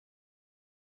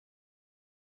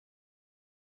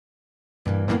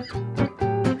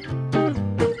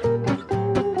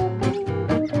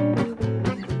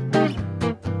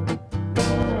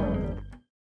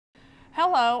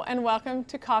Hello and welcome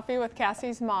to Coffee with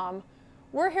Cassie's Mom.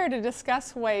 We're here to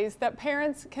discuss ways that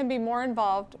parents can be more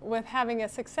involved with having a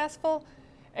successful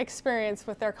experience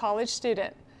with their college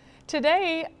student.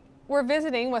 Today we're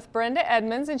visiting with Brenda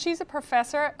Edmonds, and she's a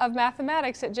professor of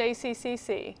mathematics at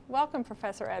JCCC. Welcome,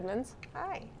 Professor Edmonds.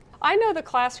 Hi. I know the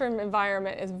classroom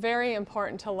environment is very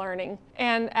important to learning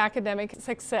and academic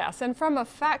success. And from a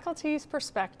faculty's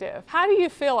perspective, how do you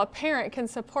feel a parent can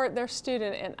support their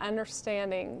student in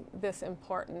understanding this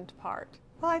important part?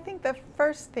 Well, I think the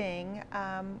first thing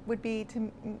would be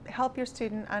to help your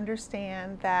student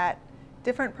understand that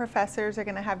different professors are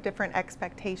going to have different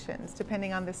expectations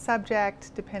depending on the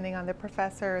subject, depending on the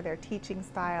professor, their teaching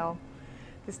style,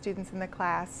 the students in the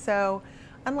class. So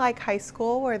unlike high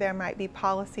school, where there might be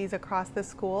policies across the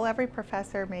school, every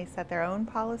professor may set their own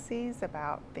policies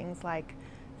about things like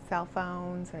cell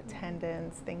phones,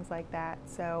 attendance, things like that.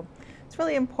 So it's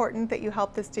really important that you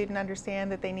help the student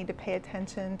understand that they need to pay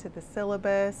attention to the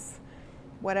syllabus,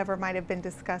 whatever might have been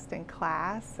discussed in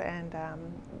class, and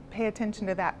pay attention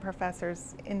to that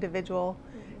professor's individual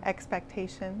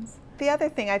expectations. The other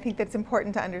thing I think that's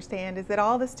important to understand is that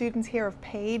all the students here have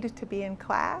paid to be in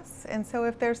class, and so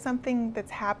if there's something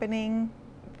that's happening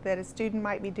that a student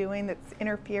might be doing that's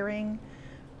interfering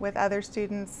with other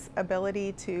students'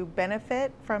 ability to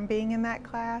benefit from being in that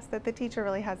class, that the teacher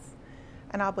really has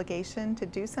an obligation to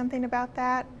do something about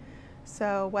that.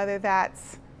 So whether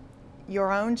that's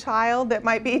your own child that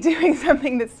might be doing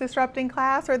something that's disrupting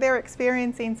class, or they're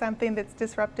experiencing something that's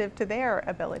disruptive to their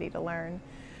ability to learn,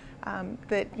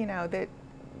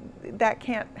 that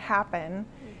can't happen,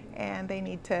 and they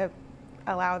need to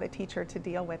allow the teacher to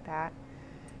deal with that.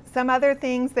 Some other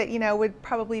things that would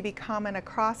probably be common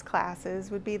across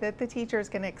classes would be that the teacher is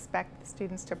going to expect the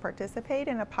students to participate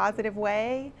in a positive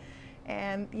way,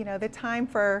 and the time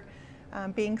for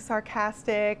being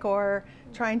sarcastic or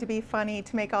trying to be funny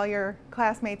to make all your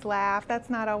classmates laugh,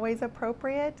 that's not always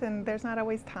appropriate, and there's not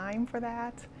always time for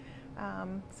that.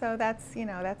 So that's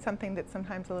something that's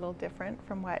sometimes a little different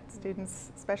from what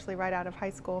students, especially right out of high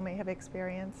school, may have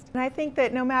experienced. And I think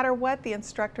that no matter what the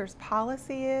instructor's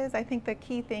policy is, I think the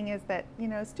key thing is that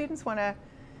students want to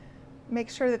make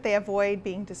sure that they avoid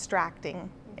being distracting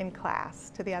in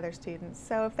class to the other students.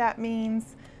 So if that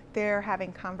means they're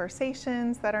having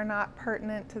conversations that are not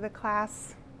pertinent to the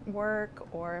class work,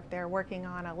 or if they're working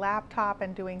on a laptop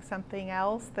and doing something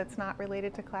else that's not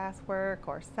related to classwork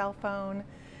or cell phone,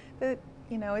 that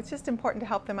it's just important to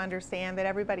help them understand that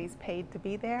everybody's paid to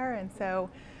be there, and so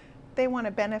they want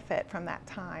to benefit from that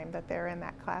time that they're in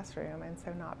that classroom, and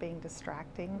so not being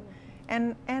distracting.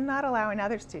 And not allowing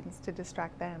other students to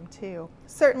distract them too.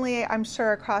 Certainly, I'm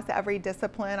sure across every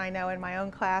discipline, I know in my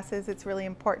own classes, it's really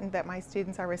important that my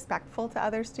students are respectful to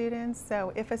other students.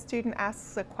 So if a student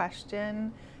asks a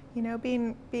question,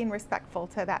 being respectful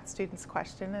to that student's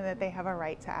question, and that they have a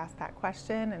right to ask that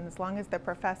question. And as long as the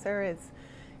professor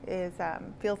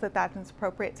feels that that's an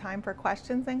appropriate time for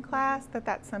questions in class,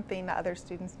 that's something that other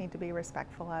students need to be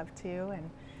respectful of too.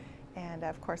 And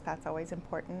of course, that's always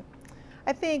important.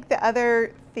 I think the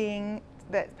other thing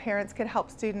that parents could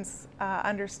help students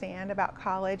understand about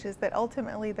college is that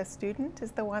ultimately the student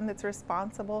is the one that's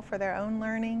responsible for their own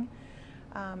learning.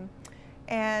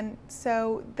 And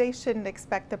so they shouldn't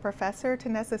expect the professor to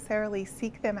necessarily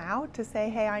seek them out to say,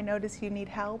 hey, I notice you need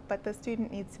help, but the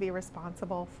student needs to be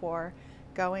responsible for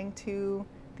going to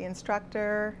the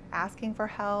instructor, asking for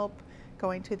help,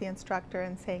 going to the instructor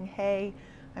and saying, hey,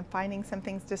 I'm finding some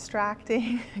things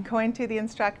distracting, going to the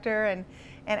instructor and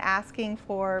asking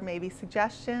for maybe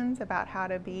suggestions about how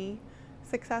to be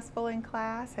successful in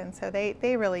class. And so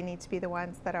they really need to be the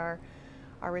ones that are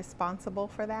responsible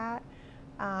for that.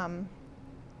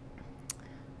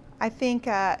 I think,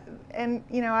 out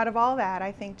of all that,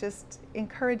 I think just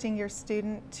encouraging your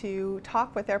student to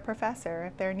talk with their professor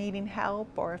if they're needing help,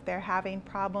 or if they're having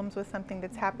problems with something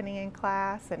that's happening in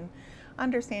class, and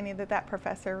understanding that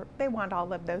professor, they want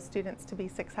all of those students to be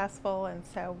successful, and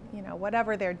so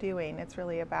whatever they're doing, it's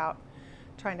really about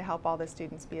trying to help all the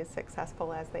students be as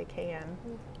successful as they can.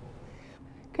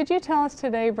 Could you tell us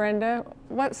today, Brenda,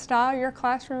 what style your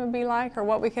classroom would be like, or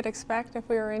what we could expect if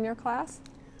we were in your class?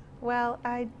 Well,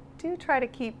 I do try to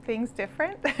keep things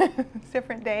different.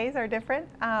 Different days are different.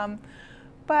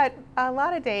 But a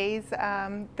lot of days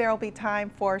there'll be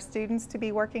time for students to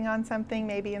be working on something,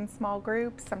 maybe in small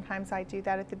groups. Sometimes I do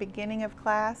that at the beginning of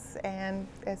class, and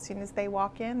as soon as they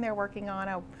walk in, they're working on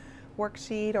a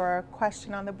worksheet or a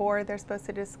question on the board they're supposed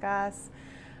to discuss.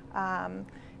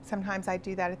 Sometimes I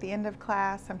do that at the end of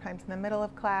class, sometimes in the middle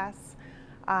of class.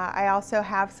 I also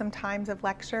have some times of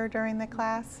lecture during the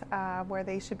class where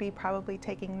they should be probably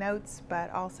taking notes,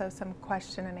 but also some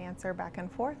question and answer back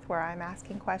and forth where I'm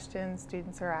asking questions,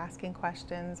 students are asking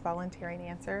questions, volunteering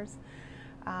answers.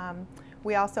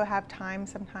 We also have time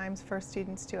sometimes for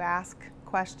students to ask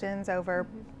questions over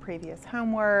previous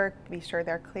homework, be sure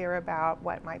they're clear about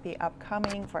what might be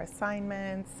upcoming for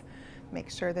assignments, make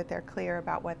sure that they're clear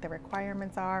about what the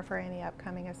requirements are for any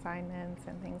upcoming assignments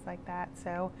and things like that.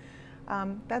 So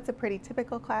that's a pretty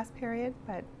typical class period,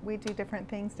 but we do different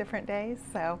things different days,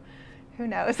 so who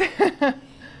knows.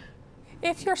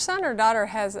 If your son or daughter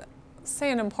has,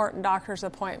 say, an important doctor's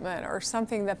appointment or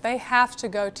something that they have to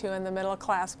go to in the middle of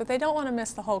class, but they don't want to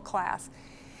miss the whole class,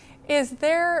 is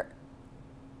there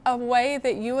a way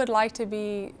that you would like to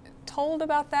be told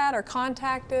about that or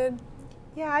contacted?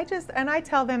 Yeah, I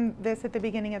tell them this at the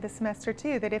beginning of the semester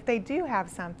too, that if they do have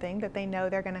something that they know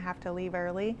they're going to have to leave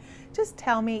early, just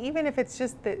tell me, even if it's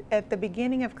just at the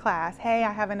beginning of class, hey,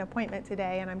 I have an appointment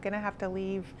today and I'm going to have to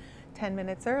leave 10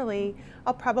 minutes early.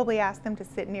 I'll probably ask them to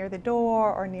sit near the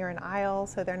door or near an aisle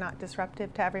so they're not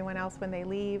disruptive to everyone else when they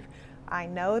leave. I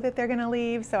know that they're going to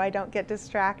leave, so I don't get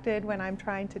distracted when I'm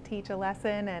trying to teach a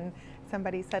lesson and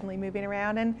somebody's suddenly moving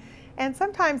around. And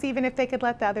sometimes even if they could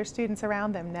let the other students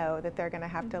around them know that they're going to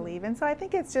have to leave. And so I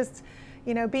think it's just,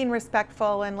 you know, being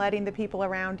respectful and letting the people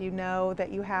around you know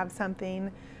that you have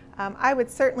something. I would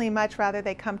certainly much rather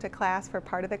they come to class for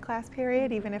part of the class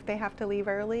period, even if they have to leave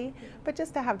early, but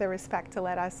just to have the respect to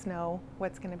let us know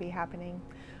what's going to be happening.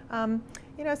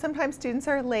 You know, sometimes students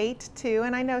are late too,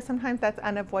 and I know sometimes that's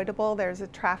unavoidable. There's a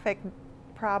traffic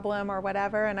problem or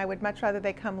whatever, and I would much rather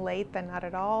they come late than not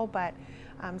at all, but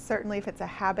certainly if it's a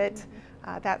habit,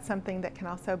 that's something that can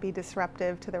also be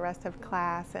disruptive to the rest of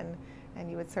class, and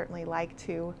you would certainly like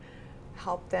to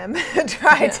help them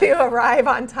try to arrive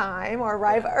on time or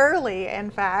arrive early, in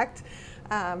fact,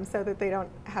 so that they don't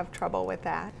have trouble with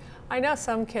that. I know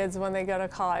some kids, when they go to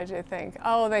college, they think,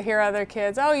 oh, they hear other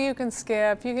kids, oh, you can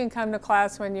skip, you can come to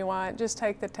class when you want, just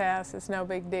take the test, it's no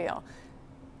big deal.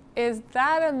 Is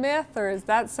that a myth, or is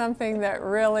that something that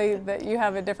really, that you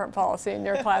have a different policy in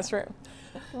your classroom?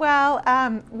 Well,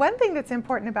 one thing that's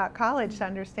important about college to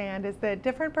understand is that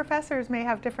different professors may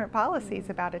have different policies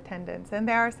about attendance, and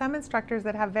there are some instructors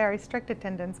that have very strict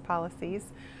attendance policies.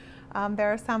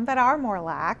 There are some that are more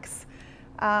lax.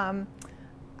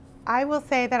 I will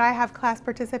say that I have class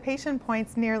participation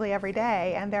points nearly every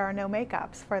day, and there are no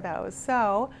makeups for those.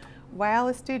 So while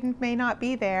a student may not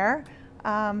be there,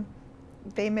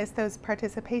 they miss those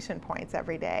participation points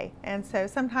every day. And so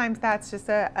sometimes that's just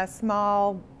a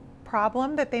small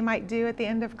problem that they might do at the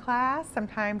end of class.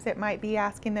 Sometimes it might be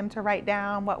asking them to write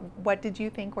down what did you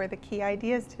think were the key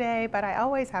ideas today, but I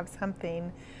always have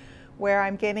something where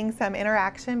I'm getting some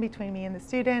interaction between me and the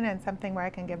student and something where I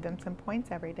can give them some points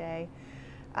every day.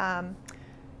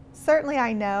 Certainly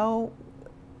I know,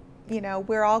 you know,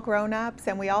 we're all grown-ups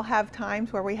and we all have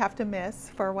times where we have to miss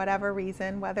for whatever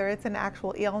reason, whether it's an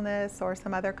actual illness or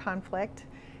some other conflict.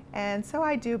 And so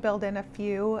I do build in a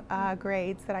few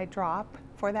grades that I drop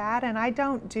for that, and I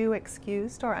don't do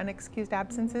excused or unexcused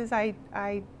absences.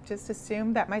 I just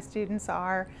assume that my students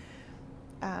are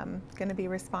going to be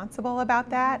responsible about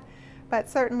that. But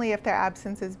certainly if their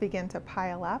absences begin to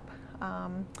pile up,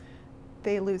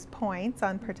 they lose points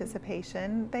on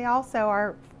participation. They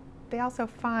also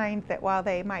find that while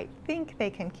they might think they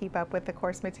can keep up with the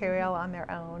course material on their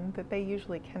own, that they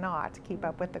usually cannot keep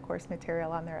up with the course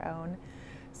material on their own.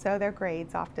 So their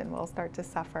grades often will start to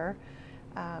suffer.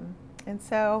 And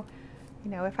so, you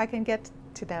know, if I can get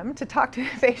to them to talk to,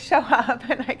 if they show up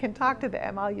and I can talk to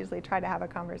them, I'll usually try to have a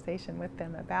conversation with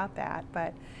them about that.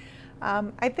 But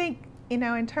I think, you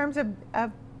know, in terms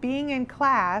of being in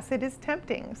class, it is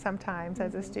tempting sometimes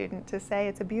as a student to say,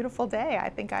 it's a beautiful day, I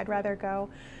think I'd rather go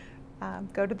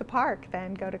to the park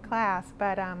than go to class.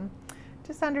 But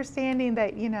just understanding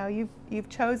that, you know, you've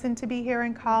chosen to be here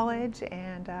in college,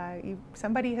 and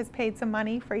somebody has paid some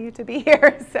money for you to be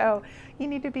here, so you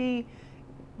need to be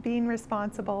being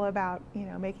responsible about, you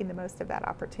know, making the most of that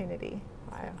opportunity.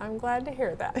 I'm glad to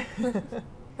hear that.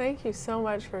 Thank you so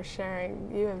much for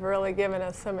sharing. You have really given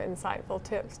us some insightful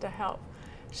tips to help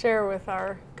share with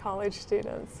our college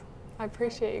students. I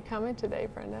appreciate you coming today,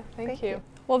 Brenda. Thank you.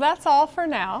 Well, that's all for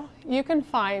now. You can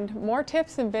find more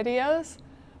tips and videos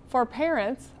for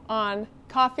parents on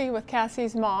Coffee with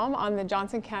Cassie's Mom on the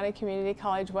Johnson County Community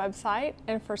College website,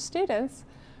 and for students,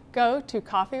 go to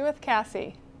Coffee with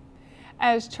Cassie.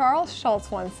 As Charles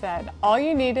Schulz once said, all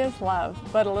you need is love,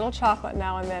 but a little chocolate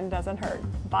now and then doesn't hurt.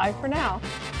 Bye for now.